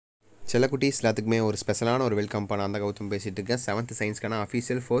செல்லக்குட்டீஸ் எல்லாத்துக்குமே ஒரு ஸ்பெஷலான ஒரு வெல்கம் பண்ண அந்த கௌதம் பேசிகிட்டு இருக்கேன். 7th சயின்ஸ்க்கான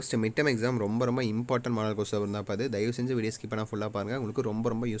official first mid term exam ரொம்ப இம்பார்ட்டன்ட் மாடல் கொஸ்டின் இருந்தால் பார்த்து தயவு செஞ்சு வீடியோ ஸ்கிப் பண்ணால் ஃபுல்லாக பாருங்கள். உங்களுக்கு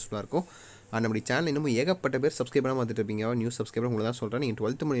ரொம்ப யூஸ்ஃபுல்லாக இருக்கும். அண்ட் நம்ம சேனல் இன்னும் ஏகப்பட்ட பேர் சப்ஸ்கிரைப் பண்ணால் பார்த்துட்டு இருப்பீங்க. நியூ சப்ஸ்கிரைபர் உங்களுக்கு தான் சொல்கிறேன். நீங்கள்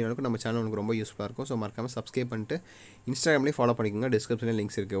 12th முடியும் நம்ம சேனல் உங்களுக்கு ரொம்ப யூஸ்ஃபுல்லாக இருக்கும். ஸோ மறக்காமல் சப்ஸ்கிரைப் பண்ணிட்டு இன்ஸ்டாகிராம்லேயும் ஃபாலோ பண்ணிக்கோங்க. டிஸ்கிரிப்ஷனில்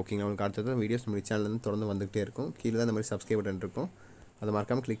லிங்க்ஸ் இருக்குது. ஓகேங்களா? உங்களுக்கு அடுத்தது வீடியோஸ் நம்ம சேனல்லேருந்து தொடர்ந்து வந்துகிட்டே இருக்கும். கீழே தான் இந்த மாதிரி சப்ஸ்கிரைப் பட்டன் இருக்கும். அதை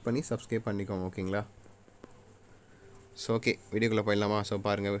மறக்காமல் கிளிக் பண்ணி சப்ஸ்கிரைப் பண்ணிக்கோங்க. ஓகேங்களா? ஸோ ஓகே, வீடியோக்குள்ளே போயிடலாமா? ஸோ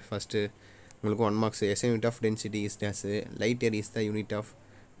பாருங்கள், ஃபஸ்ட்டு உங்களுக்கு 1 marks SI unit of density is days, light year is the unit of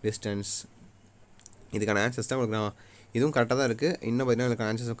distance. இதுக்கான ஆன்சர்ஸ் தான் உங்களுக்கு நான் இதுவும் கரெக்டாக தான் இருக்குது. இன்னும் பார்த்தீங்கன்னா எனக்கு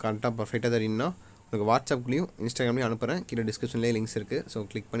ஆன்சர்ஸ் கரெக்டாக பர்ஃபெக்டாக தெரியும்னா உங்களுக்கு வாட்ஸ்அப்லேயும் இன்ஸ்டாகிராம்லேயும் அனுப்புகிறேன். கீழே டிஸ்கிரிப்ஷன்லேயே லிங்க்ஸ் இருக்குது. ஸோ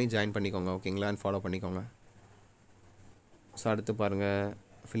கிளிக் பண்ணி ஜாயின் பண்ணிக்கோங்க. ஓகேங்களா? அண்ட் ஃபாலோ பண்ணிக்கோங்க. ஸோ அடுத்து பாருங்கள்,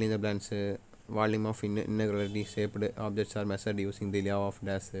 fill in the blanks. Volume of irregularly shaped objects are measured using the law of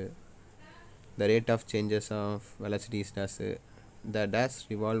dash. The rate of changes of velocity is dash. The dash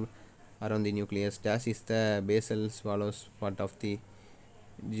revolve around the nucleus. Dash is the basal swallows part of the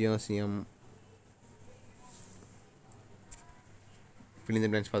geosium. fill in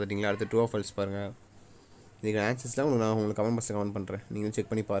the blanks பார்த்துட்டிங்களா? அடுத்து true of falls பாருங்கள். இதுக்கு ஆன்சர்ஸ்லாம் நான் உங்களுக்கு comment பாக்ஸில் comment பண்ணுறேன். நீங்களும்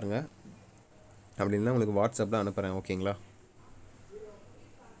check பண்ணி பாருங்கள். அப்படின்னா உங்களுக்கு வாட்ஸ்அப்பில் அனுப்புகிறேன். ஓகேங்களா?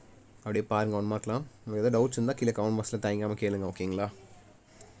 அப்படியே பாருங்கள் 1 மார்க்லாம். உங்களுக்கு எதாவது டவுட்ஸ் இருந்தால் கீழே கமெண்ட் பாக்ஸில் தயங்காமல் கேளுங்க. ஓகேங்களா?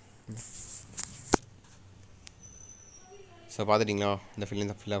 ஸோ பார்த்துட்டிங்களா இந்த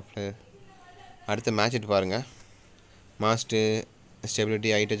ஃபில்லப்பு? அடுத்த மேட்ச் இட்டு பாருங்கள். மாஸ்ட்டு, ஸ்டெபிலிட்டி,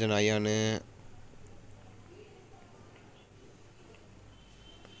 ஹைட்ரஜன் அயானு,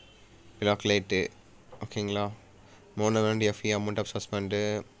 பிலாக்லேட்டு. ஓகேங்களா? மோனோவெண்ட் எஃப்இ, அமௌண்ட் ஆஃப் சஸ்பெண்டு,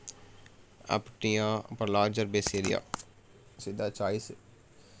 அப்டியா, அப்புறம் லார்ஜர் பேஸ் ஏரியா. ஸோ இதான் சாய்ஸு.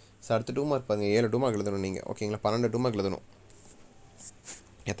 ஸோ அடுத்து 2 மார்க் பாருங்கள். 7 2 மார்க் எழுதணும் நீங்கள். ஓகேங்களா? 12 2 மார்க் எழுதணும்.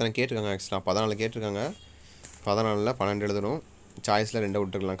 எத்தனை கேட்டிருக்காங்க? ஆக்சுவலாக 14 கேட்டிருக்காங்க. 14ல் 12 எழுதணும். சாய்ஸில் 2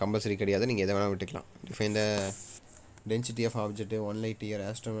 விட்டுக்கலாம். கம்பல்சரி கிடையாது. நீங்கள் எதை வேணால் விட்டுக்கலாம். Define the density of object, 1 light year,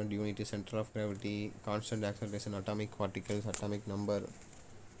 astronaut unit, centre of gravity, constant acceleration, atomic particles, atomic number,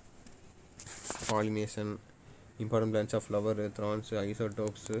 pollination, important plans of flower, Thrones,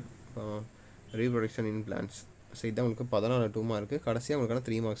 isotopes, reproduction in plants. So இதான் உங்களுக்கு 14 2 மார்க்கு. கடைசியாக உங்களுக்கான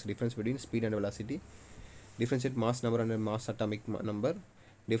 3 marks. Difference between speed and velocity, differentiate mass number and mass atomic number,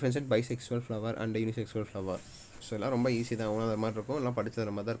 differentiate bisexual flower and unisexual flower. So எல்லாம் ரொம்ப easy தான். ஒன்றாவது மாதிரி இருக்கும். எல்லாம்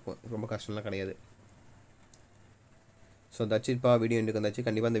படித்தது மாதிரி தான் இருக்கும். ரொம்ப கஷ்டம்லாம் கிடையாது. ஸோ தட்சிட்பா வீடியோ எனக்கு வந்தாச்சு.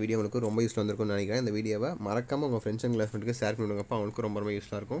 கண்டிப்பாக இந்த வீடியோ உங்களுக்கு ரொம்ப யூஸ்ஃபுல்லாக வந்திருக்கும்னு நினைக்கிறேன். இந்த வீடியோவை மறக்காமல் உங்கள் ஃப்ரெண்ட்ஸ் அண்ட் கிளாஸ்மேட்டுக்கு ஷேர் பண்ணுங்கப்போ அவங்களுக்கு ரொம்ப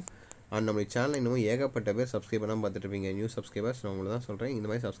யூஸ்ஃபுல்லாக இருக்கும். அண்ட் நம்ம சேனல் இன்னும் ஏகப்பட்ட பேர் சப்ஸ்கிரைப் பண்ணாமல் பார்த்துட்டு இருப்பீங்க. நியூ சப்ஸ்கிரைபர்ஸ் நான் உங்களுக்கு தான் சொல்கிறேன். இந்த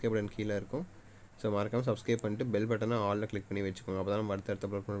மாதிரி சப்ஸ்கிரைப் பட்டன் கீழே இருக்கும். ஸோ மறக்காமல் சப்ஸ்கிரைப் பண்ணிட்டு பெல் பட்டனை ஆலில் கிளிக் பண்ணி வச்சுக்கோங்க. அப்போ தான் நம்ம அடுத்த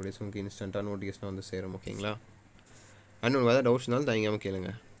அப்லோட் பண்ண வீடியோஸ் உங்களுக்கு இன்ஸ்டன்ட்டாக நோட்டிஃபிகேஷன் வந்து சேரும். ஓகேங்களா? அண்ட் உங்களுக்கு ஏதாவது டவுட்ஸ் இருந்தாலும் தயங்காமல் கேளுங்க.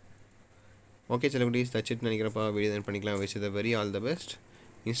 ஓகே செல்லக்குட்டீஸ், தச்சிட்டு நினைக்கிறப்பா வீடியோ பண்ணிக்கலாம். Wish the very all the best.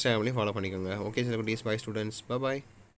 இன்ஸ்டாகிராம்லேயும் follow பண்ணிக்கோங்க. Okay செல்லக்குட்டீஸ், by students, bye.